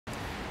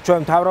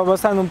ჩვენ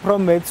მთავრობასთან უფრო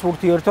მეც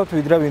ვურთიერთობთ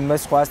ვიდრე ვინმე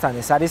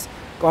სხვასთან. ეს არის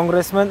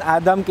კონგრესმენ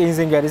ადამ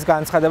კინზინგერის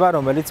განცხადება,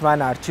 რომელიც მან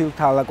არჩილ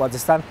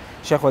თალაკვაძესთან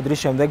შეხვედრის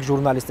შემდეგ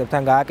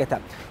ჟურნალისტებთან გააკეთა.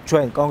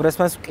 ჩვენ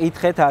კონგრესმენს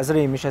ვკითხეთ აზრი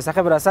იმის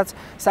შესახებ, რასაც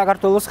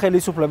საქართველოს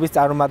ხელისუფლების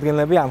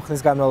წარმომადგენლები ამ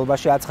ხნის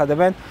განმავლობაში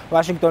აცხადებენ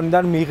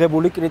ვაშინგტონიდან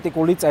მიღებული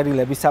კრიტიკული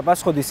წერილების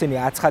საპასუხოდ. ისინი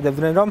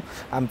აცხადებდნენ, რომ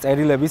ამ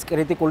წერილების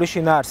კრიტიკული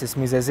შინაარსის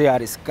მიზეზი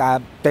არის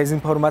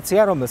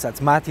დეზინფორმაცია, რომელსაც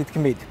მათი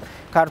თქმით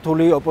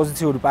ქართული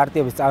ოპოზიციური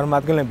პარტიების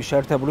წარმომადგენლები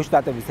შეერთებული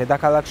შტატების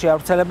დედაქალაქში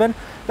ავრცელებენ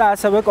და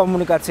ასევე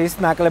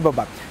კომუნიკაციის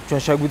ნაკლებობა.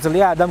 ჩვენ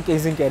შეგვიძლია ადამ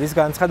კინზინგერის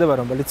განცხადება,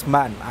 რომელიც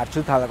მან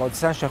არჩილ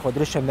თალაკვაძესთან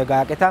შეხვედრის შემდეგ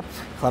გააკეთა.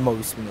 ხლა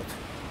მოვისმინოთ.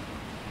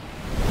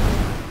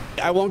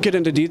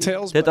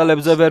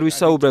 დეტალებზე ვერ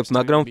ვისაუბრებ,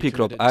 მაგრამ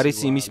ვფიქრობ, არის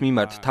იმის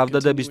მიმართ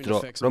თავდადების დრო,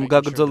 რომ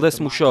გაგრძელდეს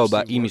მუშაობა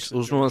იმის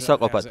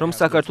უზრუნველსაყოფად, რომ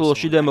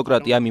საქართველოში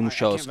დემოკრატია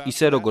მიმუშაოს,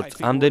 ისე როგორც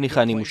ამდენი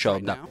ხანი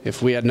მუშაობდა.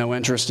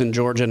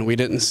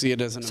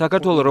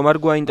 საქართველოს რომ არ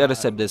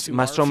გვაინტერესებდეს,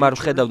 მას რომ არ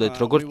ვხედავდეთ,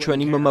 როგორც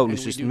ჩვენი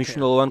მომავლისთვის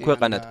მნიშვნელოვან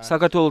ქვეყანად,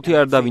 საქართველოთი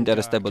არ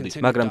დავინტერესდებოდით,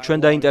 მაგრამ ჩვენ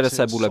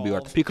დაინტერესებულები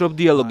ვართ. ვფიქრობ,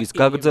 დიალოგის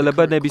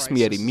გაგრძელება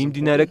ნებისმიერი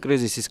მიმდინარე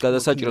კრიზისის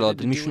გადასაჭრელად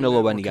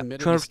მნიშვნელოვანია.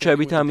 ჩვენ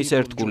ვრჩებით ამის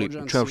ერთგული,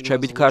 ჩვენ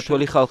ვრჩებით ქართველი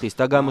ხალხის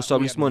და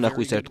გამოსავლის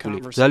მონახვის ერთგული.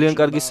 ძალიან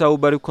კარგი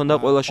საუბარი ვქონდა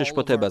ყველა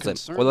შეშფოთებაზე,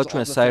 ყველა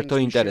ჩვენს საერთო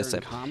ინტერესზე.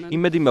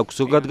 იმედი მაქვს,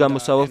 ზოგად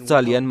გამოსავალს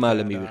ძალიან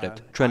მალე მივიღებთ.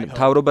 ჩვენ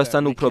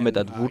მთავრობასთან უფრო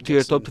მეტად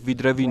ვურთიერთობთ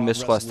ვიდრე ვინმე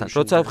სხვასთან.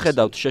 როცა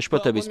ვხედავთ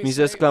შეშფოთების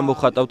მიზეზს,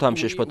 გამოხატავთ ამ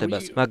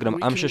შეშფოთებას, მაგრამ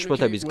ამ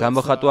შეშფოთების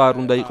გამოხატვა არ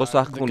უნდა იყოს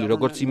აღქმული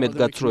როგორც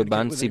იმედგაცრუება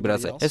ან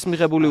სიბრაზე. ეს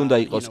მიღებული უნდა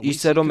იყოს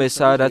ისე, რომ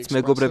ესაა რაც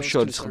მეგობრებს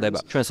შორის ხდება.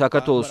 ჩვენ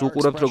საქართველოს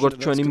უყურებთ როგორც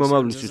ჩვენი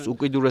მომავლისთვის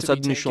უკიდურესად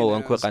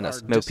მნიშვნელოვან ქვეყანას.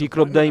 მე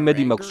ვფიქრობ და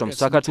იმედი მაქვს, რომ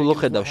საქართველო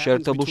ხედავს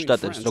შეერთებულ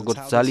შტატებს როგორც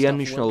ძალიან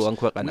მნიშვნელოვან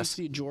ქვეყანას.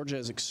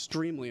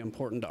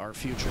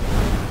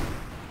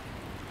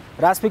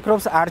 რას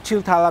ფიქრობს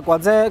არჩილ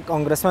თალაკვაძე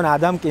კონგრესმენ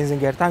ადამ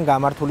კინზინგერთან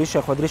გამართული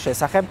შეხვედრის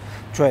შესახებ?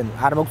 ჩვენ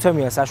არ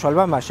მოგცემია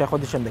საშუალება მას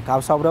შეხვედრის შემდეგ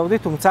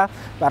გავსაუბრებოდით, თუმცა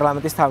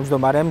პარლამენტის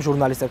თავმჯდომარემ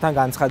ჟურნალისტებთან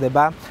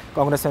განცხადება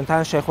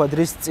კონგრესმენთან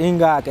შეხვედრის წინ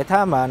გააკეთა.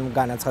 მან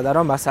განაცხადა,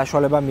 რომ მას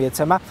საშუალება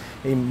მიეცემა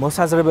იმ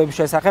მოსაზრებების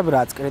შესახებ,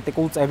 რაც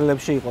კრიტიკულ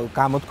წერილებში იყო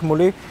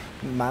გამოთქმული,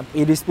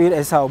 პირისპირ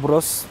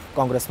ესაუბროს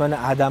კონგრესმენ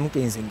ადამ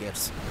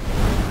კინზინგერს.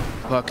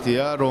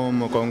 ფაქტია,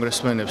 რომ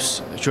კონგრესმენებს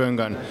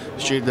ჩვენგან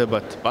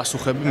სჭირდებათ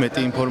პასუხები,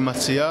 მეტი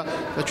ინფორმაცია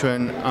და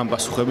ჩვენ ამ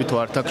პასუხებით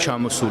ვართ აქ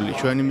ჩამოსული.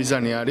 ჩვენი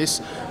მიზანი არის,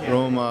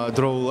 რომ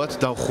დროულად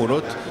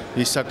დავხუროთ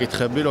ის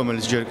საკითხები,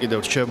 რომელიც ჯერ კიდევ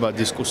რჩება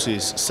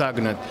დისკუსიის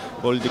საგნად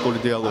პოლიტიკური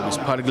დიალოგის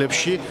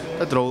ფარგლებში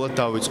და დროულად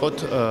დავიწყოთ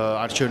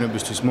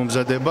არჩევნებისთვის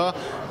მომზადება.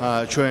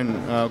 ჩვენ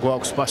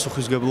გვაქვს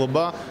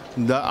პასუხისმგებლობა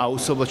და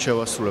აუცილებლად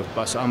შევასრულებთ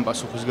ამ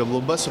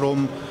პასუხისმგებლობას, რომ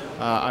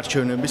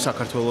არჩევნები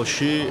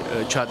საქართველოში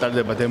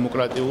ჩატარდება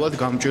დემოკრატიულად,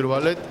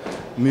 გამჭვირვალედ,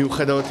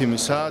 მიუხედავად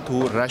იმისა, თუ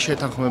რა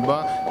შეთანხმება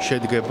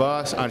შედგება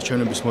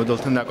არჩევნების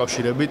მოდელთან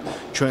დაკავშირებით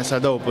ჩვენსა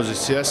და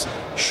ოპოზიციას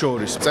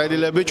შორის.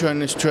 წერილები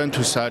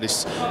ჩვენთვის არის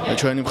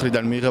ჩვენი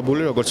მხრიდან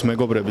მიღებული, როგორც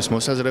მეგობრების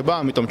მოსაზრება,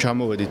 ამიტომ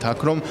ჩამოვედით აქ,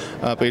 რომ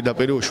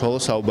პირდაპირ უშუალო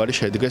საუბარი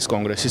შედგეს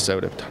კონგრესის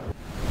წევრებთან.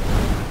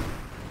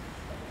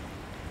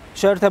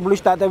 შეერთებული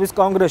შტატების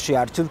კონგრესში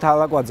არჩილ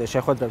თალაკვაძე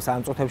შეხვედრებს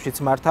ამ წუთებშიც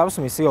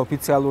მართავს. მისი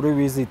ოფიციალური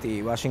ვიზიტი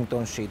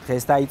ვაშინგტონში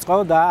დღეს დაიწყო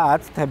და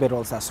 10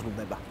 თებერვალს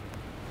ასრულდება.